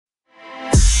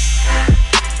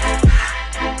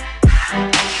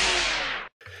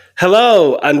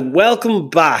Hello and welcome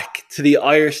back to the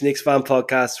Irish Knicks Fan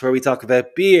Podcast, where we talk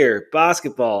about beer,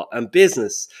 basketball, and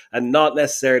business, and not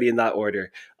necessarily in that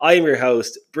order. I am your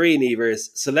host, Brian Evers,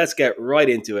 so let's get right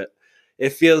into it.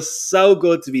 It feels so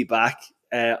good to be back.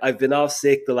 I've been off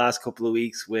sick the last couple of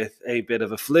weeks with a bit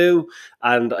of a flu,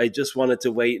 and I just wanted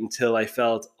to wait until I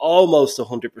felt almost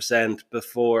 100%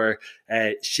 before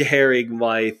sharing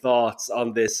my thoughts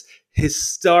on this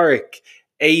historic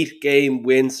 8-game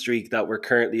win streak that we're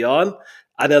currently on.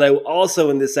 And then I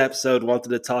also in this episode wanted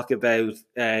to talk about,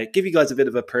 give you guys a bit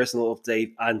of a personal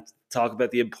update and talk about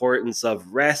the importance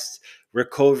of rest,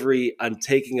 recovery, and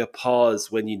taking a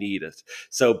pause when you need it.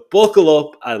 So buckle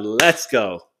up and let's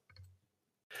go.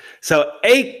 So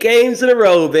 8 games in a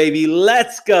row, baby.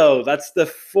 Let's go. That's the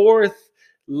fourth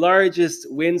largest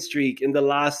win streak in the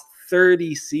last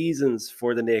 30 seasons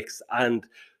for the Knicks. And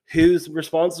who's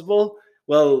responsible?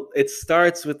 Well, it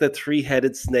starts with the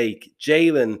three-headed snake.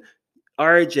 Jalen,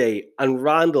 RJ, and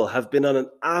Randall have been on an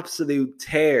absolute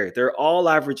tear. They're all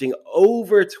averaging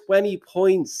over 20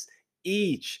 points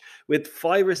each with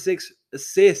 5 or 6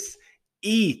 assists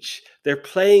each. They're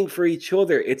playing for each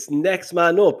other. It's next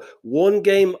man up. One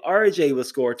game, RJ will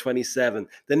score 27.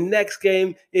 The next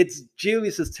game, it's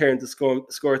Julius's turn to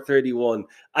score 31.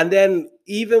 And then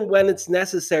even when it's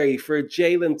necessary for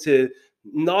Jalen to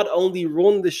not only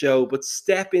run the show, but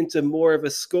step into more of a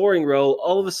scoring role,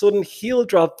 all of a sudden he'll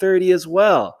drop 30 as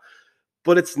well.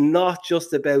 But it's not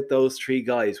just about those three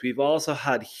guys. We've also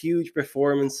had huge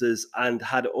performances and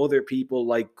had other people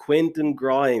like Quentin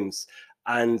Grimes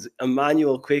and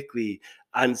Emmanuel Quickly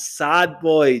and sad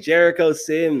boy Jericho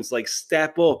Sims like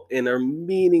step up in a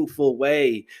meaningful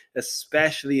way,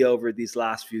 especially over these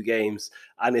last few games.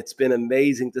 And it's been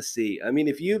amazing to see. I mean,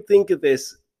 if you think of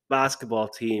this basketball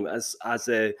team as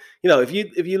a, if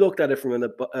you looked at it from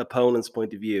an opponent's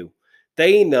point of view,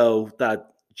 they know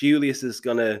that Julius is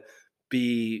going to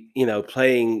be,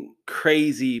 playing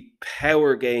crazy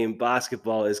power game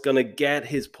basketball, is going to get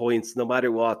his points no matter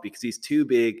what, because he's too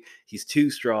big, he's too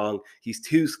strong, he's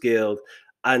too skilled,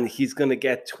 and he's going to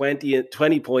get 20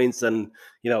 points and,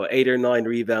 8 or 9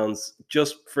 rebounds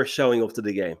just for showing up to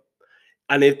the game.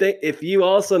 And if you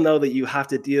also know that you have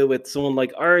to deal with someone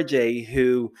like RJ,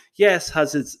 who, yes,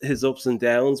 has his ups and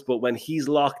downs, but when he's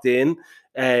locked in,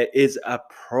 is a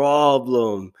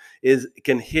problem,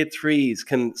 can hit threes,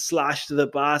 can slash to the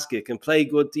basket, can play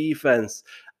good defense.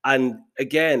 And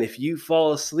again, if you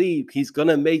fall asleep, he's going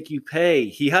to make you pay.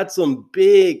 He had some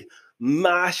big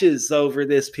mashes over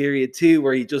this period too,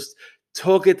 where he just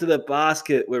took it to the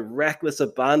basket with reckless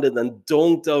abandon and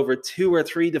dunked over 2 or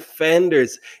 3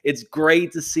 defenders. It's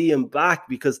great to see him back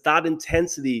because that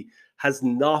intensity has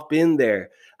not been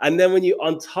there. And then when you,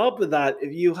 on top of that,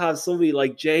 if you have somebody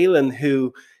like Jalen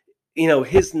who,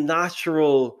 his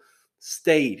natural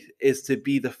state is to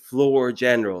be the floor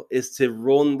general, is to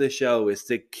run the show, is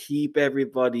to keep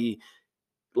everybody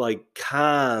like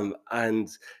calm and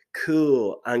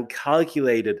cool and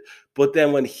calculated. But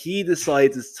then when he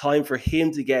decides it's time for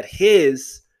him to get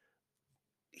his,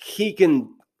 he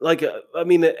can,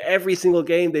 every single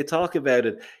game they talk about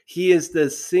it, he is the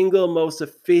single most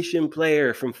efficient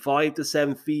player from 5 to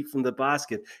 7 feet from the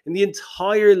basket in the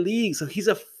entire league. So he's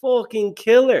a fucking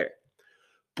killer.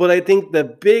 But I think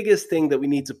the biggest thing that we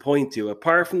need to point to,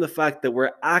 apart from the fact that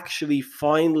we're actually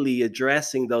finally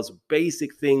addressing those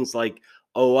basic things like,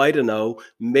 oh, I don't know,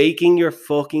 making your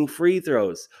fucking free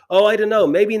throws. Oh, I don't know,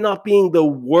 maybe not being the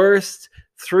worst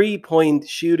 3-point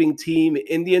shooting team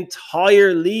in the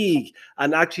entire league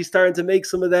and actually starting to make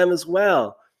some of them as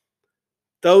well.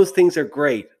 Those things are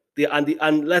great.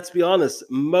 And let's be honest,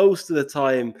 most of the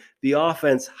time, the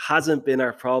offense hasn't been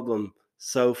our problem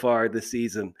so far this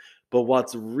season. But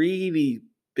what's really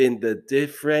been the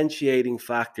differentiating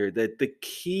factor, the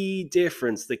key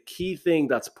difference, the key thing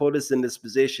that's put us in this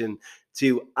position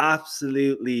to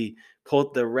absolutely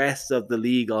put the rest of the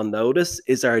league on notice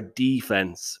is our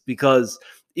defense. Because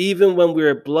even when we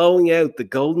were blowing out the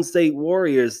Golden State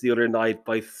Warriors the other night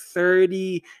by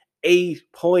 38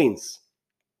 points,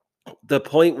 the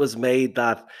point was made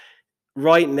that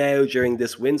right now during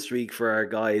this win streak for our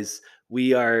guys,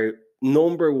 we are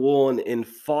number 1 in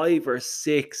 5 or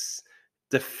 6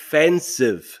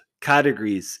 defensive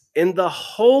categories in the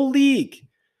whole league.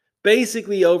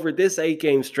 Basically, over this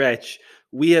 8-game stretch,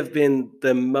 we have been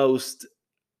the most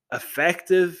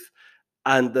effective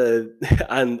and the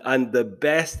and the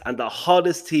best and the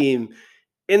hottest team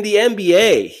in the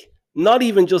NBA, not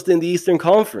even just in the Eastern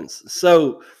Conference.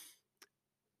 So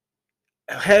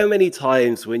how many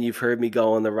times when you've heard me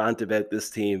go on the rant about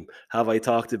this team have I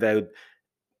talked about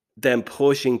them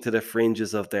pushing to the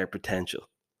fringes of their potential?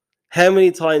 How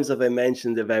many times have I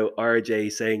mentioned about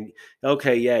RJ saying,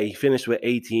 okay, yeah, he finished with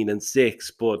 18 and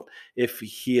 6, but if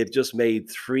he had just made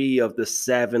 3 of the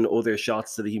 7 other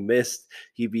shots that he missed,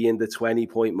 he'd be in the 20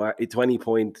 point mark, 20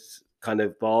 point kind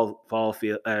of ball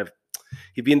field.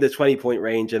 He'd be in the 20 point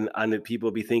range, and people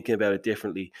would be thinking about it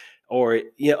differently. Or,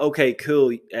 yeah, okay,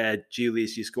 cool,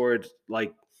 Julius, you scored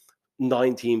like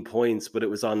 19 points, but it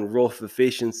was on rough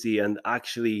efficiency. And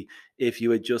actually, if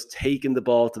you had just taken the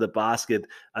ball to the basket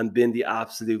and been the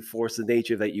absolute force of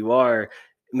nature that you are,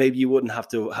 maybe you wouldn't have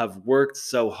to have worked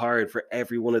so hard for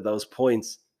every one of those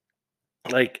points.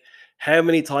 Like, how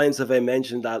many times have I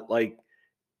mentioned that, like,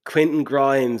 Quentin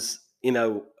Grimes,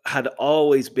 had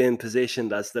always been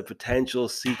positioned as the potential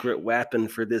secret weapon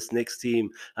for this Knicks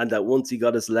team, and that once he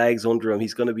got his legs under him,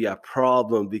 he's going to be a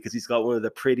problem because he's got one of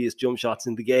the prettiest jump shots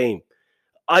in the game.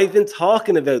 I've been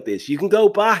talking about this. You can go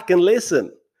back and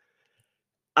listen.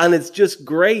 And it's just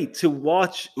great to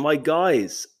watch my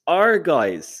guys, our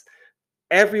guys,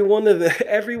 every one of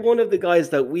the guys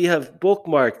that we have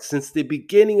bookmarked since the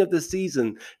beginning of the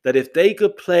season, that if they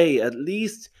could play at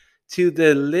least to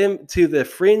the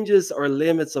fringes or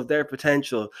limits of their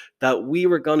potential, that we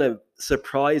were gonna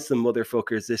surprise the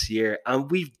motherfuckers this year, and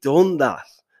we've done that.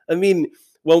 I mean,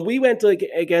 when we went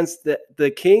against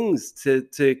the Kings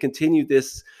to continue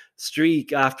this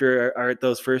streak after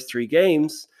those first 3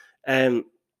 games, um,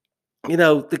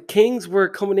 the Kings were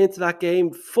coming into that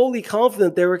game fully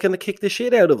confident they were going to kick the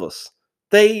shit out of us.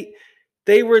 They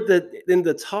they were in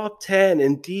the top 10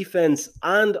 in defense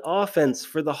and offense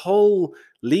for the whole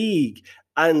league.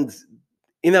 And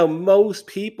most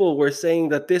people were saying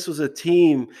that this was a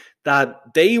team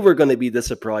that they were going to be the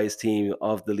surprise team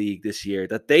of the league this year,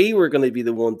 that they were going to be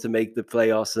the one to make the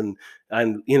playoffs and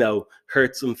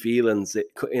hurt some feelings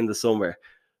in the summer.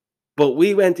 But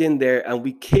we went in there and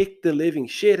we kicked the living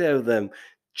shit out of them.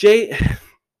 Jay,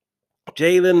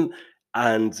 Jalen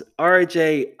and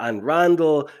RJ and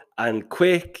Randall and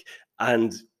Quick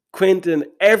and Quinton,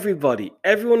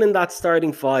 everyone in that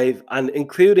starting 5, and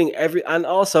including and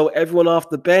also everyone off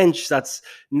the bench that's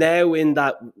now in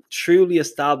that truly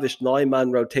established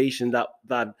 9-man rotation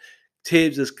that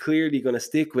Tibbs is clearly going to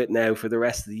stick with now for the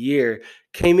rest of the year,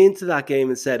 came into that game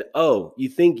and said, "Oh, you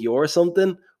think you're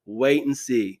something? Wait and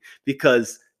see."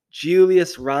 Because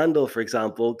Julius Randle, for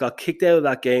example, got kicked out of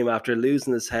that game after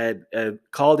losing his head.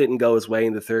 Call didn't go his way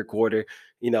in the third quarter.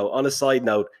 On a side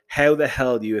note, how the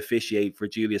hell do you officiate for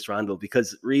Julius Randle?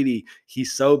 Because really,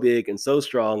 he's so big and so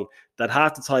strong that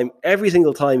half the time, every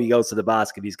single time he goes to the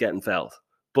basket, he's getting fouled.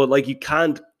 But like, you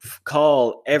can't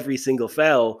call every single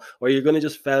foul, or you're going to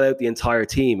just foul out the entire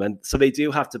team. And so they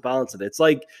do have to balance it. It's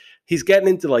like he's getting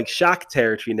into like Shaq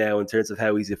territory now in terms of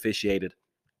how he's officiated.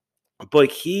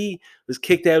 But he was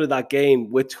kicked out of that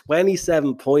game with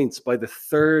 27 points by the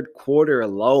third quarter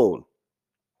alone.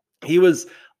 He was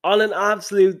on an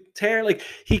absolute tear. Like,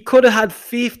 he could have had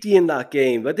 50 in that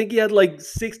game. I think he had like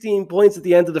 16 points at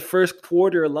the end of the first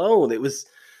quarter alone. It was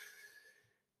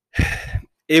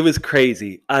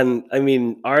crazy. And I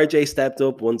mean, RJ stepped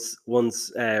up once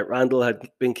Randall had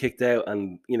been kicked out,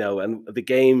 and the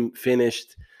game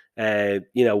finished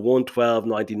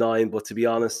 112-99. But to be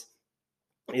honest,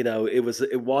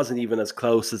 it wasn't even as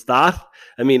close as that.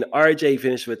 I mean, RJ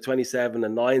finished with 27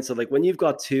 and 9. So like, when you've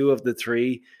got 2 of the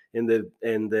 3 in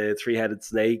the three-headed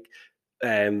snake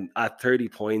at 30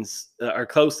 points, or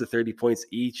close to 30 points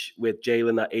each, with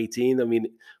Jalen at 18, I mean,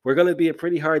 we're going to be a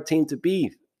pretty hard team to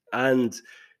beat. And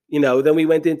then we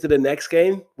went into the next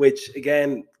game, which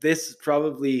again, this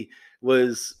probably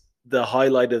was the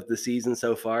highlight of the season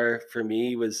so far for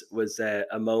me, was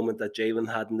a moment that Jalen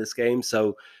had in this game.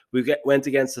 So we went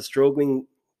against a struggling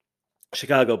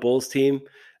Chicago Bulls team,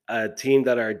 a team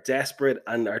that are desperate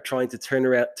and are trying to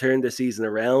turn the season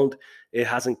around. It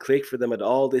hasn't clicked for them at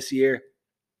all this year.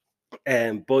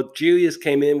 But Julius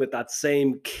came in with that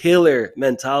same killer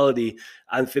mentality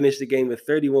and finished the game with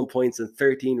 31 points and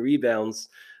 13 rebounds.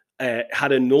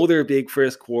 Had another big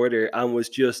first quarter and was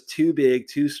just too big,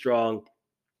 too strong.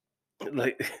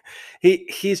 Like,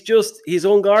 he's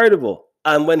unguardable.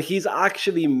 And when he's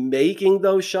actually making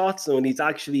those shots, and when he's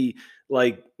actually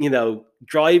like,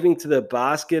 driving to the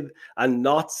basket and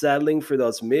not settling for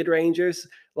those mid-rangers,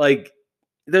 like,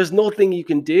 there's nothing you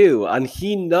can do. And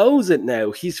he knows it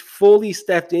now. He's fully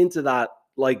stepped into that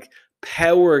like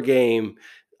power game.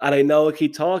 And I know I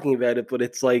keep talking about it, but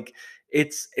it's like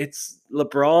it's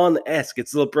LeBron-esque.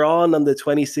 It's LeBron on the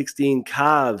 2016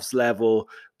 Cavs level.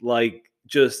 Like,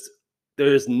 just,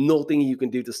 there's nothing you can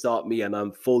do to stop me, and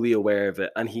I'm fully aware of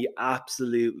it. And he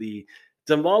absolutely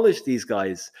demolished these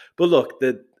guys. But look,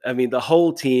 I mean, the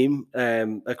whole team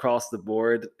across the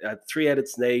board, three-headed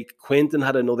snake. Quinton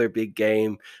had another big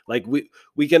game. Like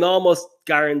we can almost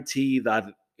guarantee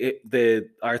that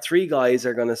our three guys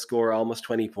are going to score almost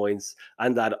 20 points,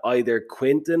 and that either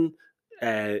Quinton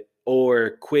uh,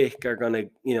 or Quick are going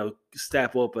to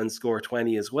step up and score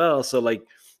 20 as well. So like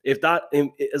if that,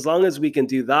 as long as we can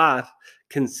do that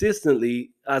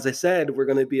consistently, as I said, we're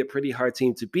going to be a pretty hard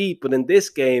team to beat. But in this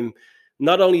game,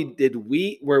 not only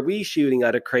were we shooting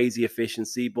at a crazy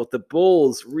efficiency, but the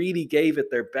Bulls really gave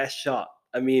it their best shot.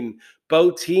 I mean,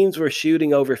 both teams were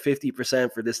shooting over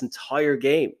 50% for this entire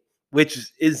game,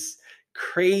 which is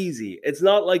crazy. It's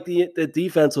not like the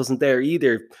defense wasn't there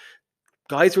either.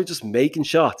 Guys were just making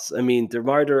shots. I mean,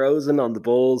 DeMar DeRozan on the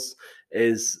Bulls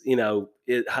is,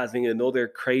 it having another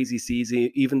crazy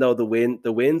season, even though the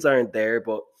wins aren't there,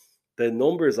 but the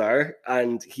numbers are.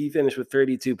 And he finished with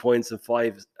 32 points and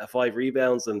five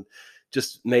rebounds, and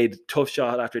just made tough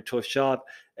shot after tough shot.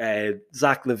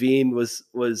 Zach LaVine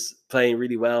was playing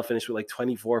really well, finished with like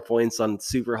 24 points on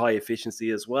super high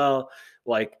efficiency as well.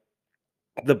 Like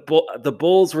the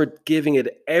Bulls were giving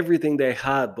it everything they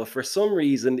had, but for some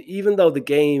reason, even though the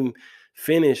game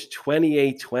finished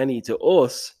 28-20 to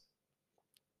us,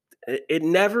 it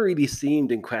never really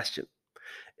seemed in question.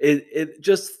 It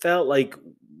just felt like,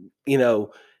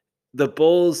 the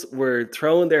Bulls were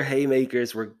throwing their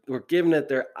haymakers, were giving it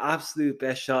their absolute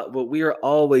best shot, but we were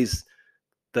always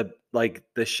the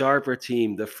sharper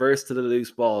team, the first to the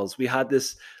loose balls. We had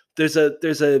this. There's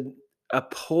a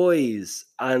poise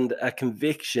and a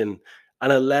conviction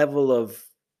and a level of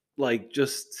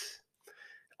just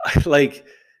like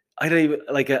I don't even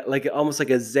like almost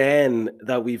like a zen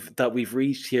that we've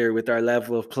reached here with our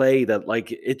level of play, that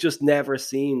like it just never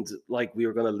seemed like we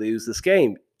were going to lose this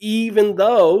game, even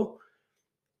though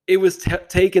it was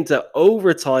taken to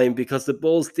overtime, because the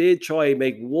Bulls did try and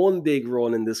make one big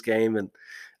run in this game,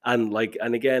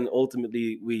 and again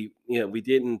ultimately we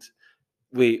didn't.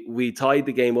 We tied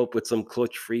the game up with some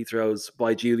clutch free throws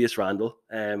by Julius Randle.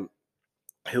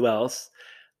 Who else?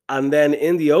 And then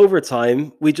in the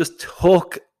overtime, we just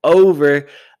took over,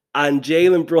 and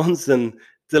Jalen Brunson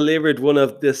delivered one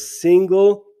of the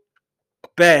single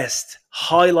best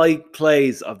highlight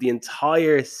plays of the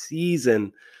entire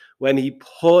season, when he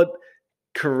put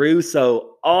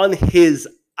Caruso on his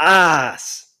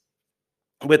ass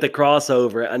with a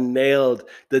crossover and nailed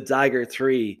the dagger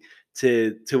three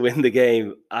to win the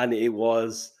game. And it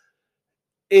was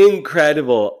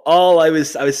incredible. I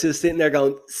was just sitting there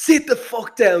going, sit the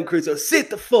fuck down, Caruso, sit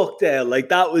the fuck down. Like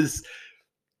that was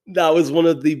one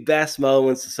of the best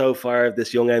moments so far of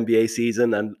this young NBA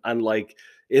season. And like,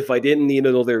 if I didn't need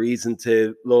another reason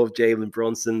to love Jalen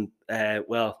Brunson,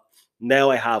 well,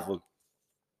 now I have one,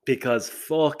 because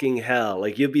fucking hell,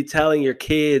 like you'd be telling your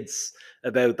kids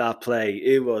about that play.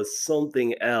 It was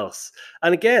something else.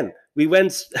 And again, we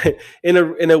went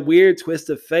in a weird twist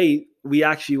of fate. We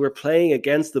actually were playing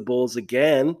against the Bulls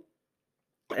again.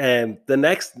 And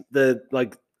I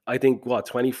think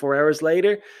 24 hours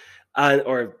later, and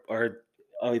or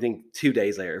I think 2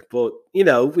 days later. But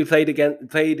we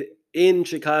played in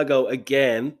Chicago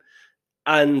again,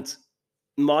 and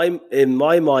in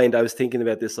my mind, I was thinking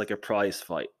about this like a prize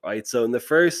fight, right? So in the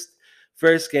first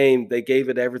game, they gave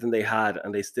it everything they had,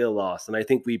 and they still lost. And I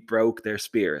think we broke their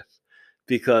spirit,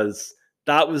 because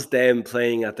that was them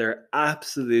playing at their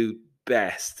absolute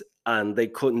best, and they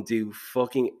couldn't do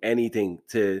fucking anything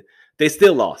to. They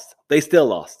still lost.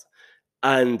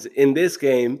 And in this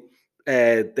game,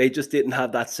 they just didn't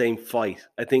have that same fight.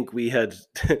 I think we had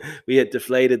we had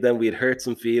deflated them. We had hurt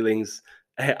some feelings,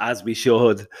 as we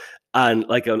should. And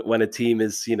like when a team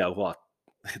is, what,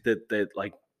 that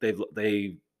like I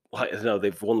don't know,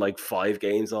 they've won like 5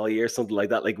 games all year, something like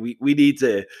that. Like we need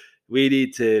to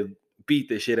beat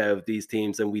the shit out of these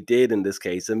teams, and we did in this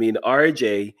case. I mean,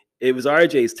 it was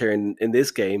RJ's turn in this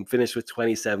game, finished with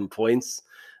 27 points,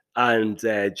 and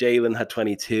Jalen had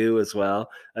 22 as well.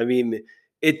 I mean,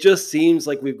 it just seems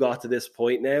like we've got to this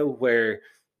point now where,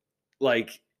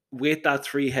 like, with that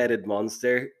three-headed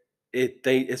monster,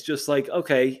 it's just like,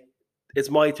 okay, it's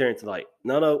my turn tonight.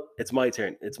 No, it's my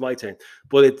turn. It's my turn.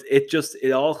 But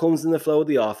it all comes in the flow of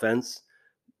the offense.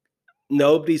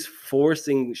 Nobody's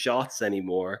forcing shots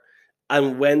anymore.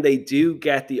 And when they do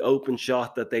get the open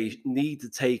shot that they need to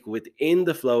take within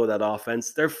the flow of that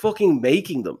offense, they're fucking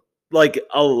making them, like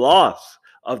a lot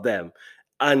of them.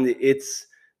 And it's,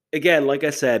 again, like I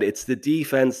said, it's the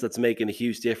defense that's making a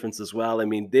huge difference as well. I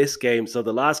mean, this game, so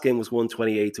the last game was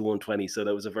 128-120. So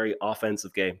that was a very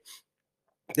offensive game.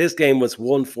 This game was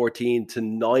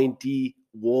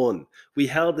 114-91. We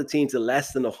held the team to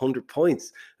less than 100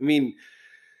 points. I mean,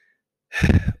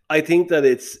 I think that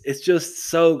it's just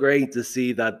so great to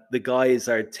see that the guys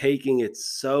are taking it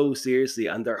so seriously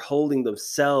and they're holding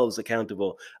themselves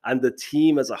accountable, and the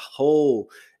team as a whole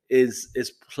is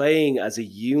playing as a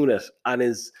unit and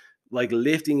is like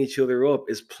lifting each other up,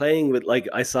 is playing with, like,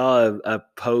 I saw a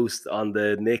post on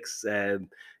the Knicks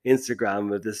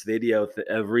Instagram of this video,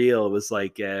 a reel was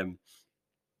like, the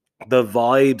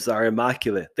vibes are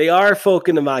immaculate. They are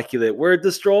fucking immaculate. We're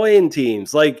destroying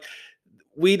teams. Like,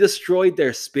 we destroyed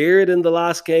their spirit in the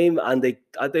last game, and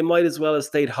they might as well have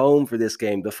stayed home for this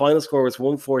game. The final score was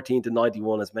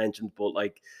 114-91, as mentioned, but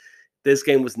like, this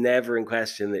game was never in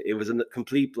question. It was a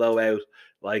complete blowout.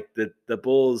 Like, the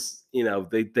Bulls,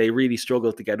 they really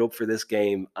struggled to get up for this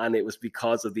game, and it was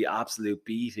because of the absolute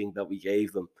beating that we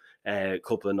gave them a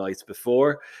couple of nights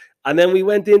before. And then we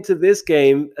went into this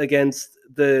game against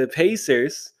the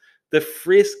Pacers, the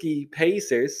frisky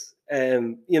Pacers,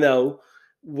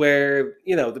 where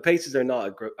the Pacers are not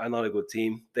a good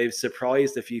team. They've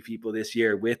surprised a few people this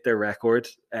year with their record,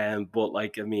 but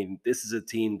like, I mean, this is a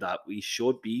team that we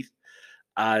should beat.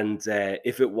 And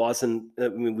if it wasn't, I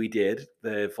mean, we did.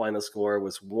 The final score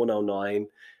was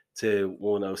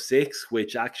 109-106,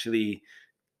 which actually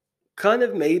kind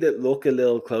of made it look a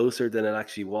little closer than it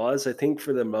actually was. I think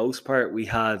for the most part, we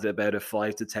had about a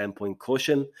 5 to 10 point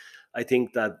cushion. I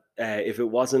think that if it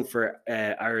wasn't for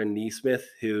Aaron Neesmith,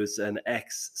 who's an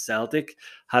ex Celtic,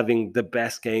 having the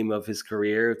best game of his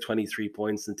career, 23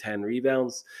 points and 10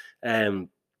 rebounds, um,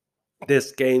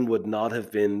 this game would not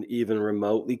have been even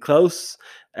remotely close.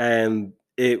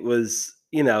 It was,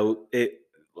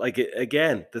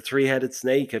 again, the three-headed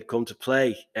snake had come to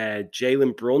play.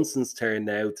 Jalen Brunson's turn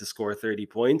now to score 30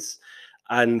 points.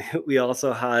 And we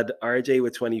also had RJ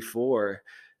with 24.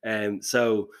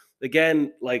 So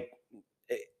again, like,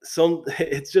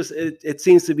 it's just, it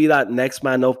seems to be that next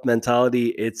man up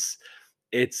mentality. It's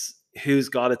who's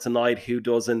got it tonight, who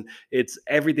doesn't. It's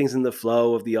everything's in the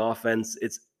flow of the offense.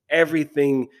 It's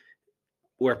everything.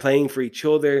 We're playing for each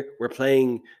other. We're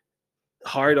playing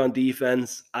hard on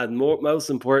defense, and most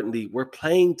importantly, we're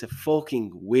playing to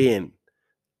fucking win.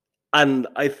 And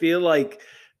I feel like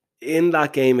in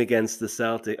that game against the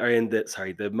Celtic, or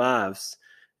the Mavs,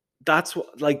 that's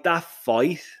what, like, that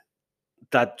fight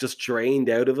that just drained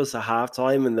out of us at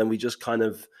halftime, and then we just kind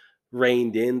of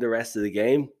reined in the rest of the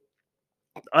game.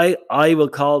 I will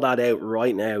call that out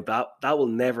right now. That will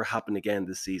never happen again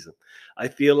this season. I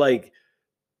feel like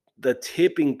the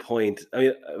tipping point. I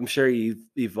mean, I'm sure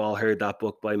you've all heard that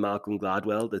book by Malcolm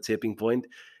Gladwell, The Tipping Point.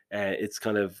 It's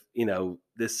kind of,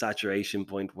 this saturation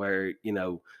point where,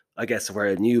 I guess, where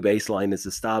a new baseline is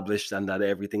established, and that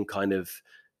everything kind of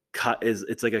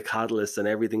it's like a catalyst, and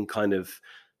everything kind of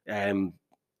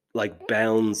like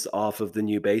bounds off of the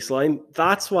new baseline.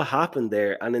 That's what happened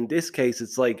there. And in this case,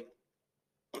 it's like,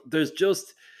 there's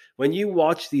just, when you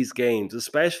watch these games,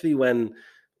 especially when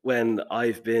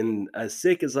I've been as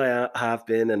sick as I have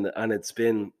been, and it's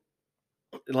been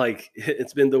like,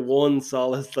 it's been the one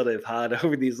solace that I've had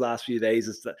over these last few days,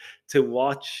 is to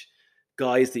watch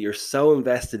guys that you're so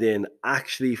invested in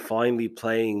actually finally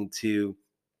playing to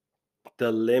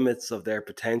the limits of their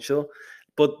potential,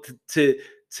 but to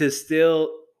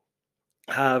still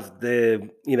have the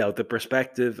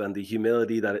perspective and the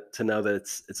humility that to know that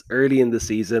it's early in the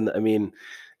season. I mean,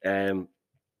 um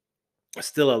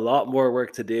still a lot more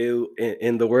work to do,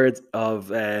 in the words of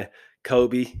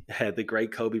Kobe, the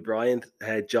great Kobe Bryant,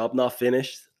 job not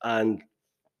finished. And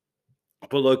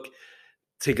but look,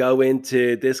 to go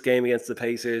into this game against the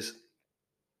Pacers,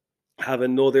 have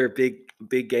another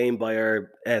big game by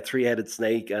our three-headed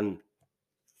snake, and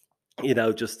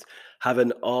just have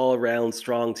an all-around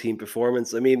strong team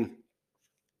performance. I mean,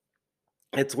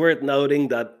 it's worth noting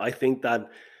that I think that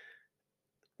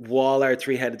while our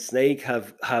three-headed snake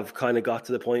have kind of got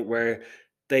to the point where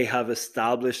they have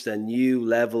established a new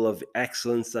level of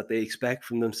excellence that they expect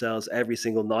from themselves every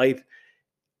single night,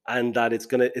 and that it's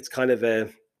kind of a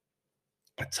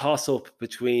toss up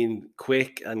between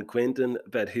Quick and Quinton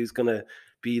about who's gonna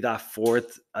be that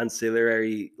fourth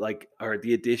ancillary, like, or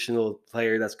the additional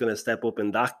player that's gonna step up in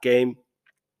that game.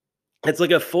 It's like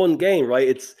a fun game,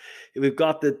 right? We've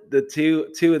got the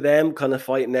two of them kind of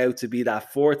fighting out to be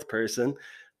that fourth person.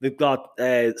 We've got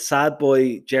Sad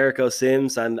Boy Jericho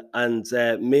Sims and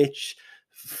Mitch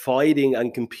fighting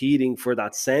and competing for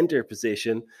that center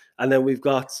position, and then we've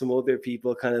got some other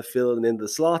people kind of filling in the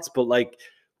slots. But like,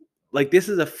 this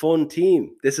is a fun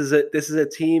team. This is a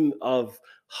team of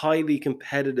highly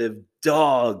competitive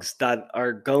dogs that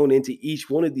are going into each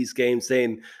one of these games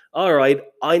saying, all right,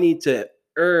 I need to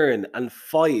earn and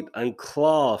fight and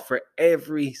claw for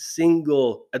every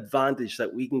single advantage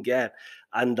that we can get.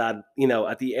 And that,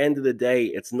 at the end of the day,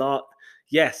 it's not,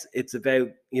 yes, it's about,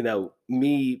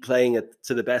 me playing it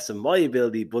to the best of my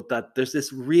ability, but that there's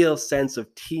this real sense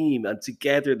of team and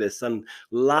togetherness and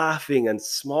laughing and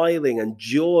smiling and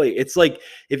joy. It's like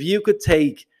if you could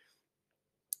take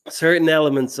certain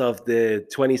elements of the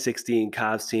 2016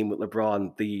 Cavs team with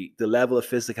LeBron, the level of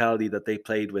physicality that they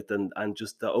played with, and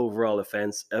just the overall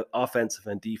offensive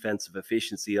and defensive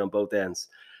efficiency on both ends,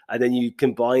 and then you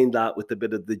combine that with a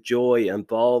bit of the joy and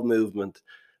ball movement,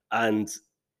 and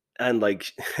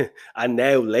like, and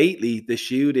now lately the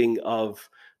shooting of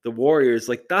the Warriors,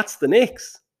 like that's the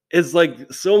Knicks. It's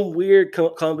like some weird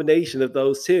combination of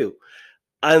those two.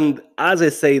 And as I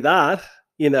say that,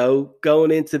 going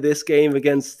into this game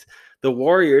against the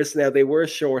Warriors, now they were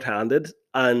shorthanded,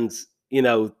 and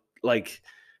like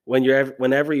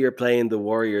whenever you're playing the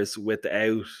Warriors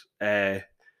uh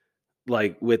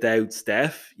without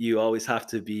Steph, you always have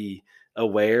to be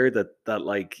aware that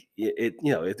like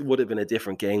it would have been a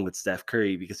different game with Steph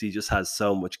Curry because he just has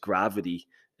so much gravity,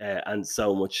 and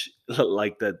so much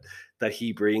like that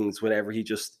he brings whenever he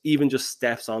just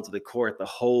steps onto the court. The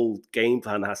whole game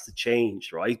plan has to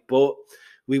change, right? But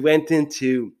we went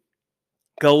into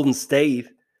Golden State,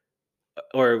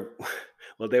 or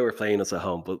well, they were playing us at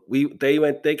home, but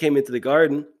they came into the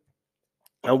Garden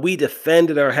and we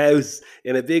defended our house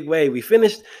in a big way. We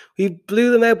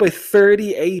blew them out by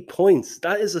 38 points.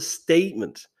 That is a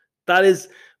statement. That is,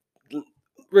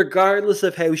 regardless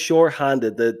of how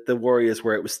short-handed the Warriors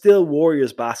were, it was still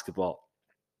Warriors basketball.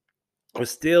 It was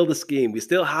still the scheme. We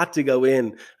still had to go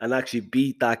in and actually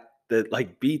beat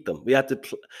them. We had to,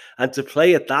 and to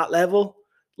play at that level,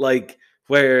 like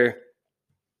where,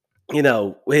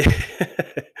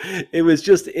 it was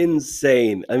just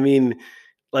insane. I mean,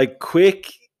 like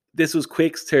this was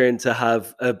Quick's turn to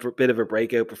have a bit of a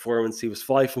breakout performance. He was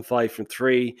 5 from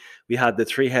 3. We had the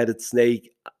three-headed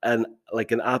snake, and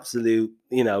like an absolute,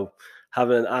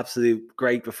 having an absolute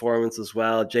great performance as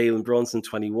well. Jalen Brunson,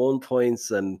 21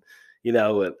 points, and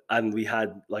and we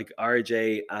had like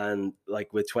RJ, and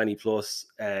like with 20 plus,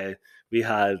 we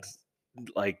had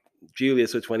like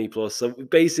Julius with 20 plus. So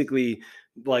basically,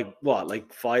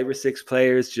 like 5 or 6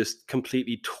 players just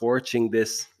completely torching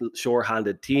this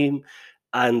short-handed team.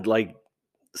 And like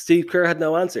Steve Kerr had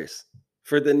no answers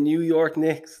for the New York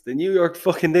Knicks, the New York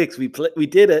fucking Knicks. We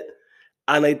did it.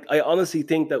 And I honestly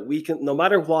think that we can, no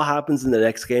matter what happens in the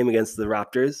next game against the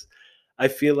Raptors, I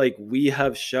feel like we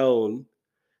have shown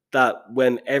that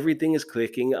when everything is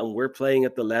clicking and we're playing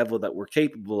at the level that we're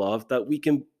capable of, that we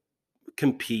can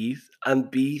compete and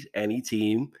beat any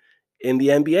team in the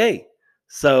NBA.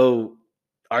 So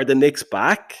are the Knicks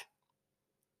back?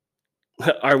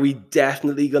 Are we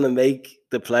definitely going to make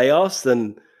the playoffs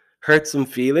and hurt some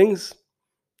feelings?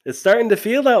 It's starting to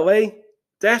feel that way,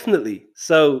 definitely.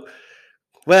 So,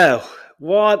 wow,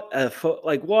 what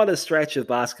a stretch of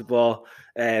basketball.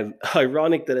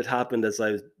 Ironic that it happened as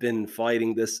I've been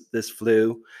fighting this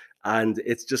flu, and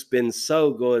it's just been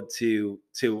so good to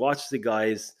watch the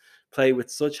guys play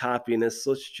with such happiness,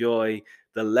 such joy.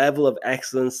 The level of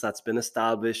excellence that's been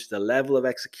established, the level of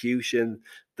execution,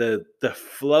 the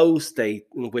flow state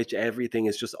in which everything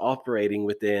is just operating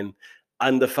within,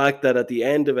 and the fact that at the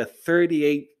end of a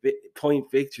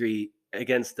 38-point victory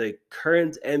against the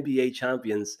current NBA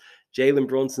champions, Jalen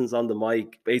Brunson's on the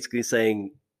mic basically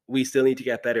saying we still need to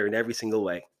get better in every single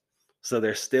way. So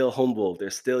they're still humble.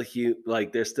 There's still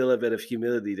there's still a bit of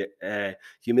humility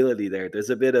there. There's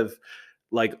a bit of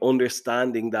like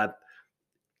understanding that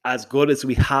as good as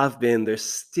we have been, there's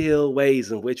still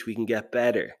ways in which we can get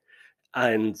better.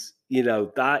 And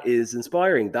that is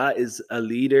inspiring. That is a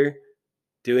leader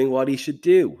doing what he should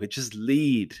do, which is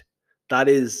lead. That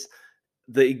is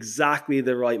exactly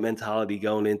the right mentality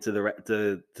going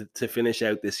into to finish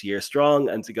out this year strong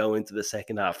and to go into the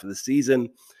second half of the season.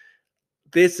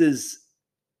 This is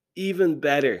even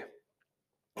better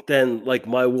than like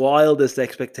my wildest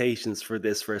expectations for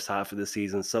this first half of the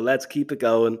season. So let's keep it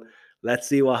going. Let's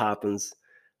see what happens.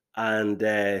 And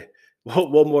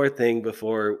one more thing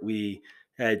before we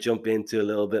jump into a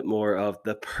little bit more of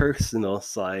the personal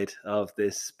side of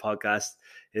this podcast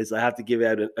is I have to give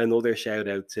out another shout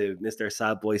out to Mr.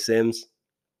 Sad Boy Sims.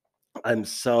 I'm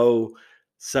so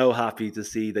happy to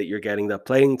see that you're getting that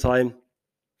playing time.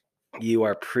 You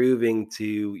are proving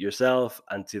to yourself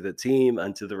and to the team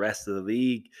and to the rest of the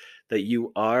league that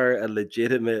you are a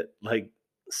legitimate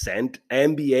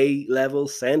NBA level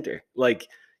center. Like,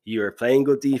 you are playing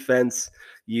good defense.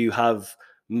 You have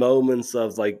moments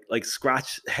of like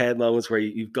scratch head moments where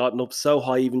you've gotten up so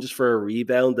high even just for a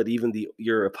rebound that even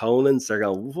your opponents are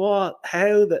going, what,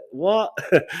 how, that, what?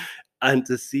 And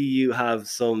to see you have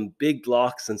some big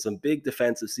blocks and some big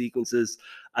defensive sequences,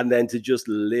 and then to just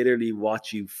literally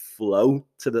watch you float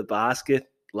to the basket,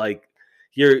 like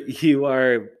you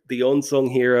are the unsung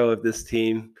hero of this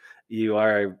team. You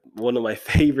are one of my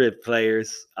favorite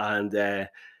players, and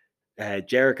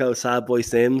Jericho Sad Boy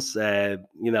Sims,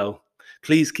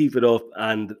 please keep it up.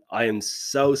 And I am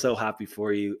so happy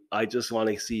for you. I just want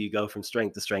to see you go from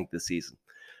strength to strength this season.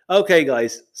 Okay,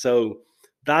 guys. So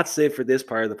that's it for this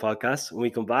part of the podcast. When we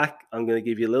come back, I'm going to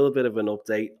give you a little bit of an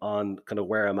update on kind of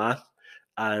where I'm at.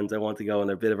 And I want to go on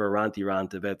a bit of a ranty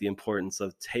rant about the importance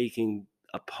of taking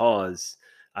a pause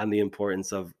and the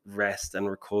importance of rest and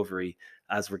recovery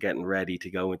as we're getting ready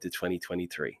to go into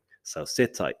 2023. So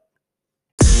sit tight.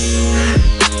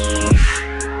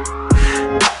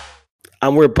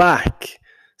 And we're back.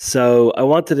 So I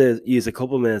wanted to use a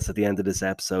couple minutes at the end of this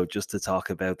episode just to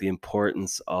talk about the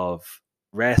importance of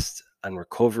rest and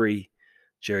recovery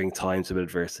during times of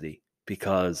adversity,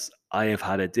 because I have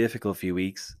had a difficult few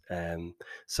weeks,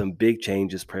 some big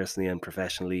changes personally and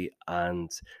professionally.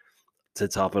 And to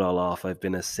top it all off, I've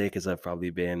been as sick as I've probably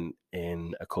been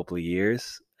in a couple of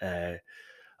years. A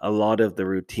lot of the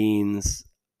routines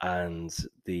and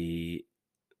the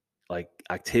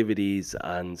activities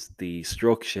and the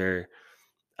structure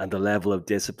and the level of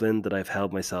discipline that I've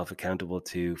held myself accountable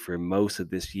to for most of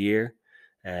this year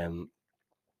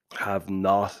have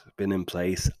not been in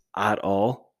place at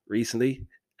all recently.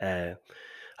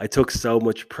 I took so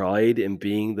much pride in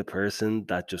being the person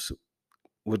that just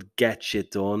would get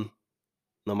shit done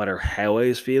no matter how I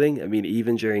was feeling. I mean,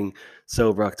 even during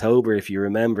Sober October, if you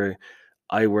remember,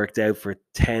 I worked out for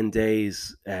 10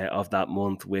 days of that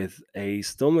month with a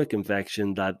stomach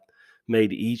infection that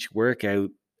made each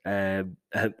workout uh,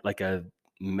 like a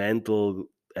mental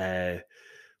uh,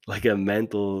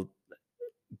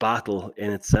 battle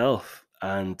in itself.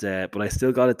 And but I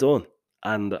still got it done.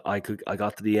 And I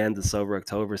got to the end of Sober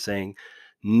October saying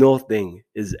nothing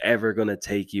is ever going to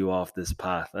take you off this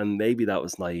path. And maybe that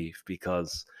was naive,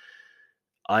 because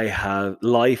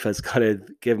life has kind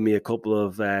of given me a couple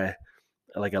of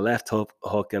like a left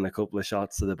hook and a couple of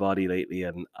shots to the body lately,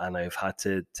 and I've had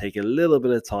to take a little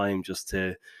bit of time just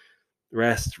to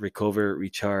rest, recover,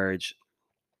 recharge,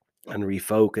 and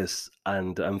refocus.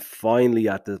 And I'm finally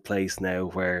at the place now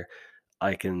where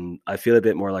I feel a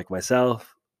bit more like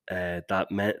myself.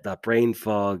 That brain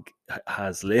fog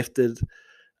has lifted,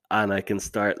 and I can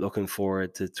start looking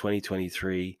forward to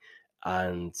 2023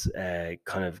 and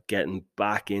kind of getting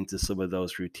back into some of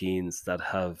those routines that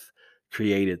have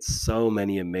created so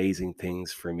many amazing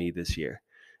things for me this year.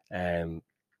 Um,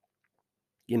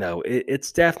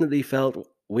 it's definitely felt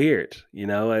weird.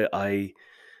 I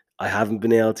haven't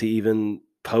been able to even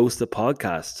post a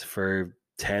podcast for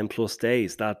 10 plus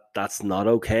days. That's not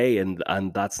okay. And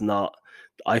that's not,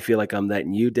 I feel like I'm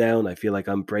letting you down. I feel like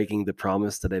I'm breaking the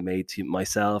promise that I made to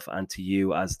myself and to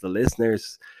you as the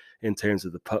listeners in terms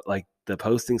of the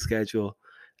posting schedule.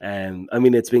 I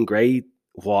mean, it's been great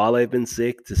while I've been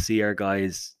sick to see our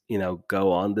guys, go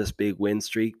on this big win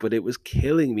streak, but it was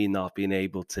killing me not being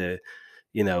able to,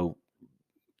 you know,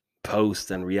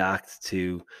 post and react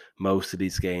to most of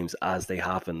these games as they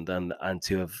happened, and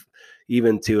to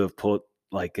have put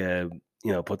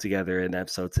put together an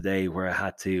episode today where I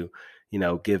had to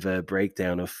give a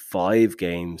breakdown of 5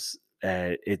 games.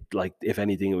 It, like, if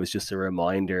anything, it was just a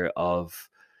reminder of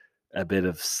a bit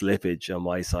of slippage on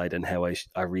my side and how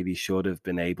I really should have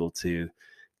been able to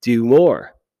do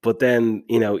more. But then,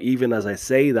 even as I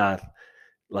say that,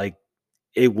 like,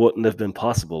 it wouldn't have been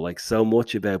possible. Like, so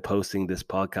much about posting this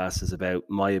podcast is about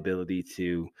my ability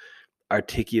to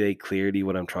articulate clearly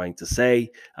what I'm trying to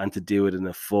say and to do it in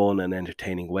a fun and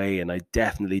entertaining way. And I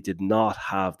definitely did not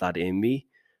have that in me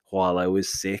while I was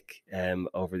sick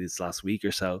over this last week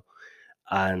or so.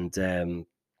 And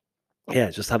yeah,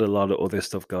 just had a lot of other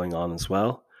stuff going on as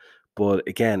well. But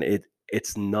again,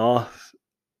 it's not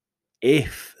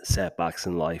if setbacks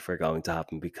in life are going to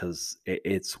happen, because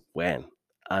it's when.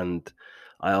 And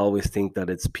I always think that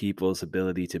it's people's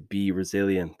ability to be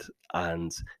resilient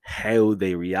and how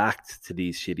they react to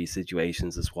these shitty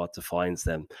situations is what defines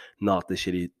them, not the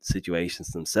shitty situations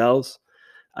themselves.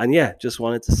 And yeah, just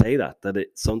wanted to say that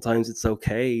sometimes it's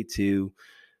okay to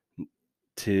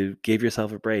give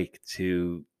yourself a break,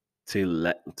 to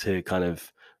kind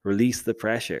of release the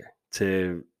pressure,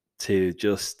 to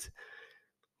just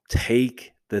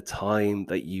take the time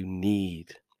that you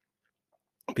need,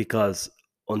 because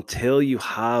until you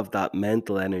have that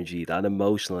mental energy, that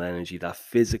emotional energy, that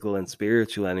physical and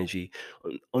spiritual energy,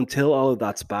 until all of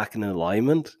that's back in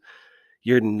alignment,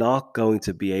 you're not going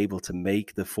to be able to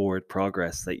make the forward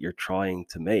progress that you're trying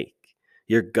to make.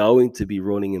 You're going to be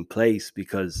running in place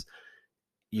because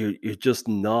you're just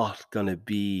not going to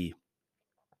be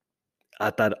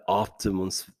at that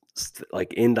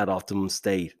like in that optimum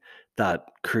state that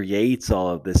creates all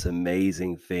of this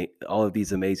amazing thing, all of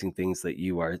these amazing things that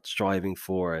you are striving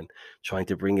for and trying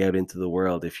to bring out into the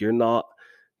world. If you're not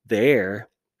there,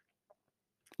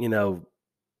 you know,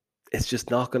 it's just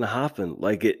not going to happen.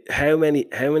 Like how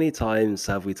many times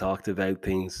have we talked about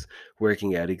things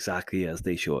working out exactly as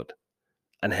they should?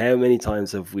 And how many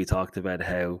times have we talked about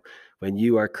how when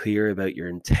you are clear about your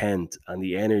intent and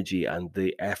the energy and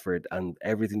the effort and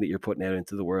everything that you're putting out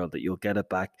into the world, that you'll get it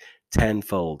back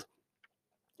tenfold,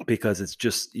 because it's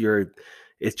just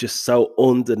so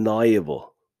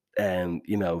undeniable. And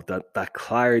that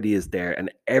clarity is there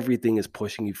and everything is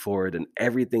pushing you forward and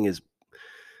everything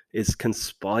is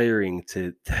conspiring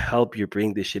to help you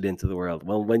bring this shit into the world.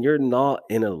 Well, when you're not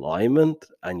in alignment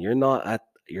and you're not at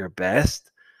your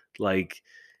best, like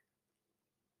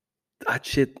that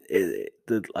shit,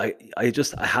 I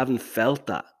haven't felt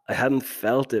that. I hadn't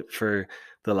felt it for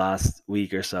the last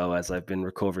week or so as I've been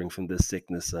recovering from this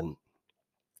sickness and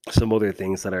some other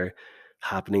things that are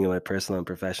happening in my personal and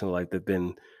professional life. They've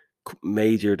been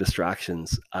major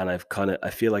distractions, and I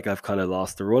feel like I've kind of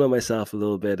lost the run of myself a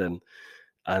little bit, and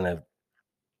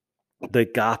the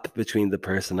gap between the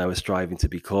person I was striving to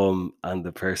become and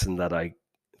the person that I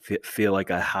feel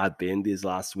like I had been these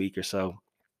last week or so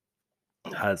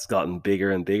has gotten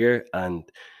bigger and bigger, and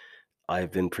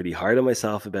I've been pretty hard on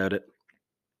myself about it.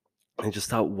 And just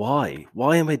thought, why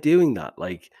am I doing that?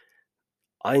 Like,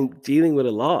 I'm dealing with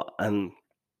a lot, and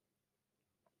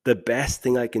the best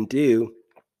thing I can do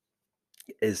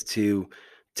is to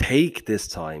take this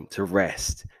time to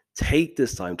rest, take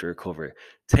this time to recover,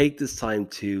 take this time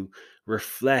to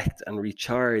reflect and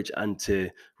recharge and to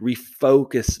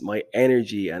refocus my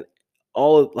energy and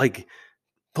all, like,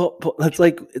 but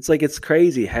it's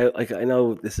crazy how, like, I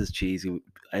know this is cheesy,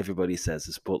 everybody says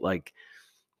this, but like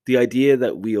the idea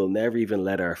that we'll never even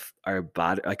let our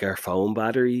phone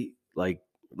battery, like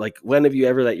when have you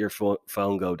ever let your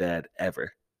phone go dead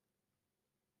ever?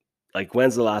 Like,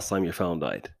 when's the last time your phone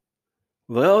died?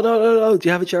 Well, no, no, no. Do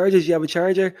you have a charger? Do you have a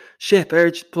charger? Shit,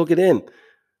 better plug it in.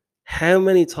 How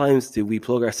many times do we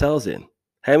plug ourselves in?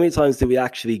 How many times do we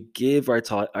actually give our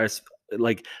time,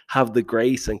 like, have the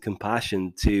grace and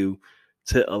compassion to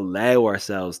allow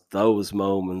ourselves those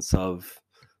moments of,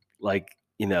 like,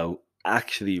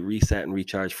 actually reset and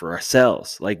recharge for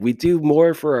ourselves? Like, we do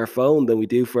more for our phone than we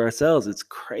do for ourselves. It's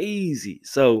crazy.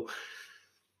 So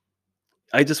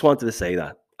I just wanted to say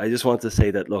that. I just want to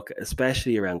say that, look,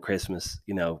 especially around Christmas,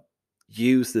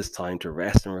 use this time to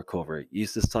rest and recover.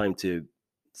 Use this time to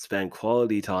spend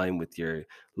quality time with your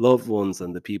loved ones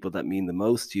and the people that mean the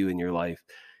most to you in your life.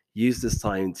 Use this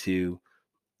time to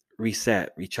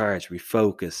reset, recharge,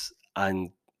 refocus,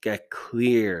 and get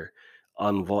clear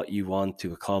on what you want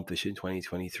to accomplish in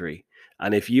 2023.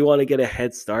 And if you want to get a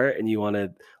head start and you want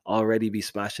to already be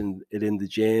smashing it in the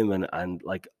gym and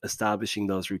like establishing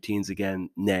those routines again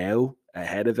now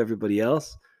ahead of everybody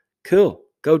else, cool.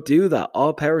 Go do that.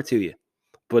 All power to you.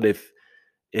 But if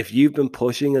you've been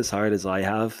pushing as hard as I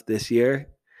have this year,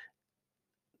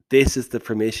 this is the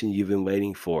permission you've been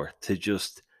waiting for, to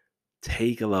just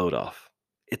take a load off.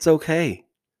 It's okay.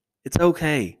 It's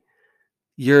okay.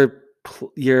 Your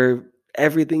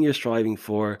everything you're striving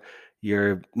for,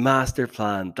 your master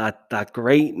plan, that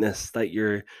greatness that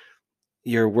you're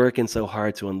working so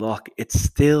hard to unlock, it's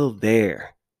still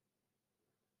there.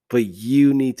 But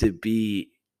you need to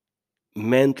be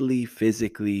mentally,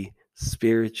 physically,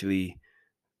 spiritually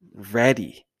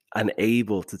ready and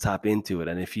able to tap into it.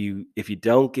 And if you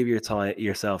don't give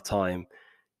yourself time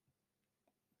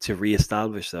to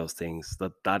reestablish those things,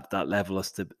 that level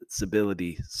of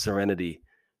stability, serenity,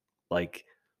 like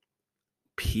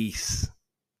peace,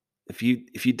 if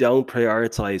you don't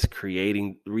prioritize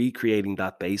recreating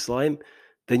that baseline,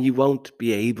 then you won't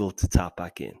be able to tap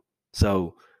back in.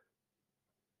 So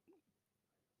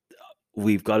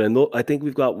I think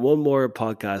we've got one more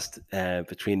podcast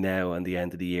between now and the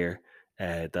end of the year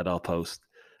that I'll post,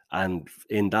 and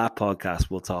in that podcast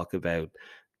we'll talk about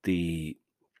the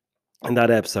in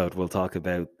that episode we'll talk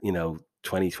about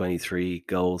 2023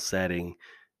 goal setting,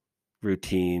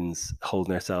 routines,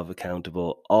 holding ourselves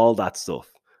accountable, all that stuff.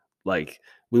 Like,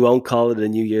 we won't call it a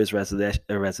New Year's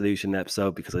resolution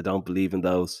episode because I don't believe in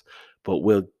those, but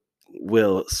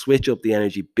we'll switch up the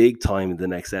energy big time in the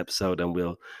next episode, and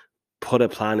put a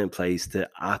plan in place to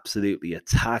absolutely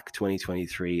attack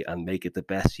 2023 and make it the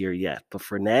best year yet. But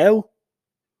for now,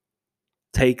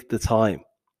 take the time.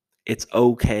 It's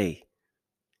okay.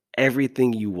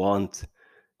 Everything you want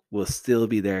will still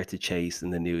be there to chase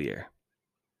in the new year.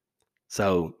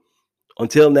 So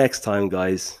until next time,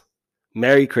 guys,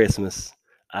 Merry Christmas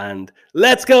and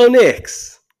let's go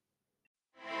Knicks!